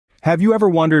Have you ever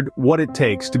wondered what it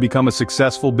takes to become a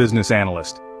successful business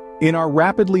analyst? In our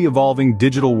rapidly evolving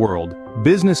digital world,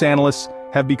 business analysts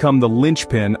have become the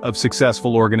linchpin of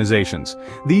successful organizations.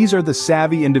 These are the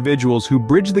savvy individuals who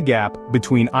bridge the gap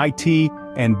between IT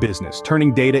and business,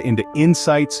 turning data into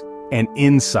insights and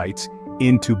insights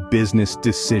into business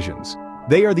decisions.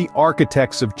 They are the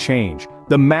architects of change,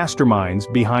 the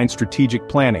masterminds behind strategic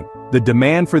planning. The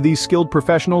demand for these skilled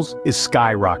professionals is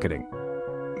skyrocketing.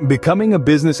 Becoming a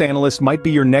business analyst might be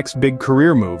your next big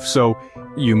career move, so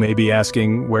you may be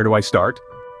asking, where do I start?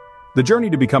 The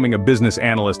journey to becoming a business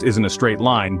analyst isn't a straight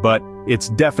line, but it's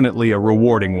definitely a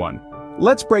rewarding one.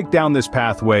 Let's break down this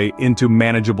pathway into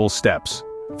manageable steps.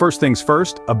 First things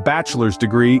first, a bachelor's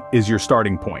degree is your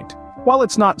starting point. While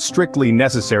it's not strictly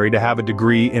necessary to have a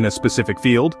degree in a specific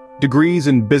field, degrees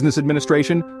in business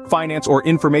administration, finance, or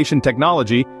information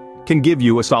technology can give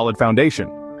you a solid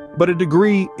foundation. But a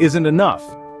degree isn't enough.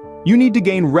 You need to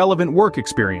gain relevant work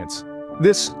experience.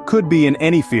 This could be in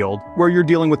any field where you're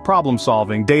dealing with problem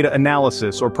solving, data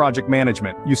analysis, or project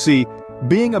management. You see,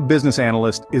 being a business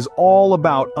analyst is all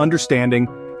about understanding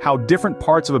how different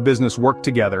parts of a business work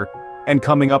together and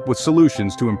coming up with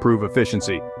solutions to improve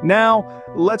efficiency. Now,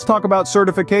 let's talk about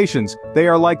certifications. They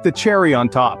are like the cherry on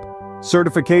top.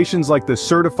 Certifications like the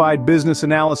Certified Business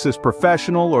Analysis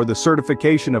Professional or the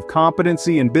Certification of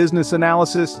Competency in Business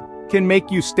Analysis can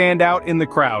make you stand out in the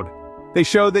crowd. They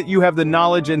show that you have the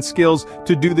knowledge and skills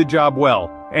to do the job well.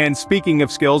 And speaking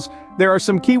of skills, there are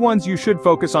some key ones you should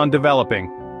focus on developing.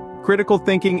 Critical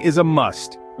thinking is a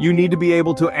must. You need to be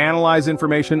able to analyze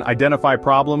information, identify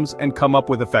problems, and come up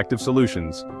with effective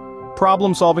solutions.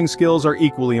 Problem-solving skills are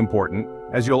equally important,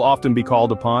 as you'll often be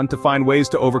called upon to find ways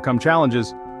to overcome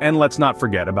challenges. And let's not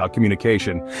forget about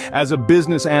communication. As a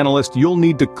business analyst, you'll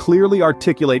need to clearly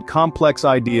articulate complex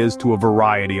ideas to a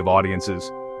variety of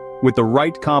audiences. With the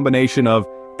right combination of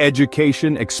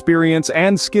education, experience,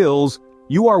 and skills,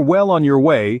 you are well on your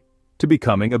way to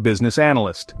becoming a business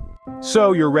analyst.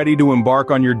 So you're ready to embark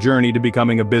on your journey to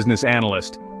becoming a business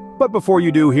analyst. But before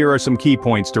you do, here are some key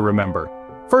points to remember.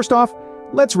 First off,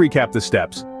 let's recap the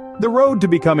steps. The road to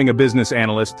becoming a business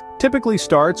analyst typically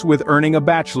starts with earning a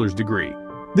bachelor's degree.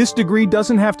 This degree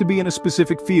doesn't have to be in a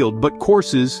specific field, but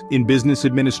courses in business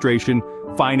administration,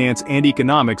 finance, and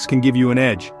economics can give you an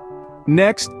edge.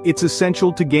 Next, it's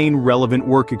essential to gain relevant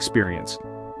work experience.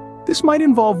 This might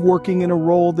involve working in a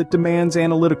role that demands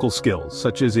analytical skills,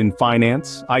 such as in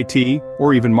finance, IT,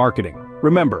 or even marketing.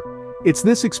 Remember, it's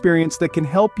this experience that can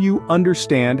help you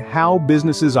understand how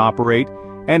businesses operate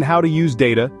and how to use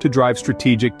data to drive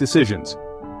strategic decisions.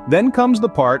 Then comes the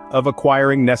part of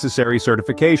acquiring necessary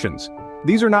certifications.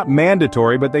 These are not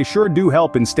mandatory, but they sure do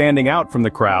help in standing out from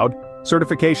the crowd.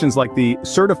 Certifications like the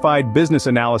Certified Business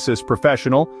Analysis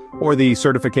Professional or the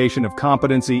Certification of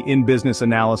Competency in Business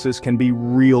Analysis can be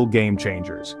real game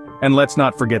changers. And let's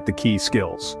not forget the key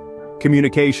skills.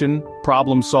 Communication,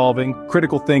 problem solving,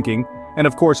 critical thinking, and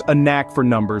of course a knack for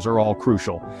numbers are all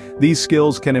crucial. These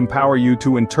skills can empower you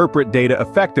to interpret data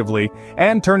effectively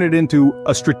and turn it into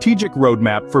a strategic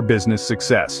roadmap for business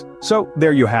success. So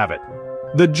there you have it.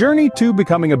 The journey to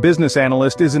becoming a business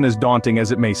analyst isn't as daunting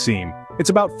as it may seem. It's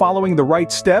about following the right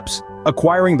steps,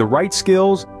 acquiring the right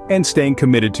skills, and staying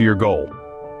committed to your goal.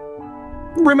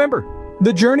 Remember,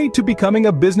 the journey to becoming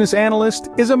a business analyst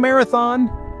is a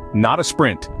marathon, not a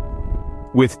sprint.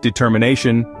 With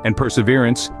determination and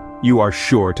perseverance, you are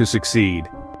sure to succeed.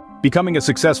 Becoming a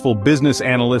successful business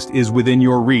analyst is within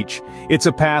your reach. It's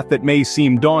a path that may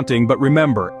seem daunting, but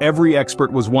remember, every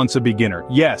expert was once a beginner.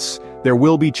 Yes, there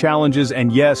will be challenges,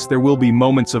 and yes, there will be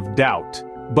moments of doubt.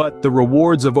 But the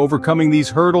rewards of overcoming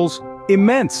these hurdles,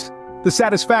 immense. The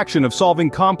satisfaction of solving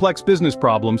complex business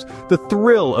problems, the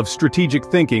thrill of strategic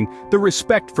thinking, the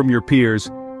respect from your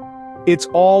peers. It's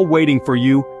all waiting for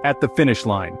you at the finish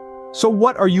line. So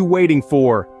what are you waiting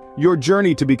for? Your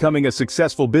journey to becoming a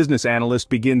successful business analyst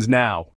begins now.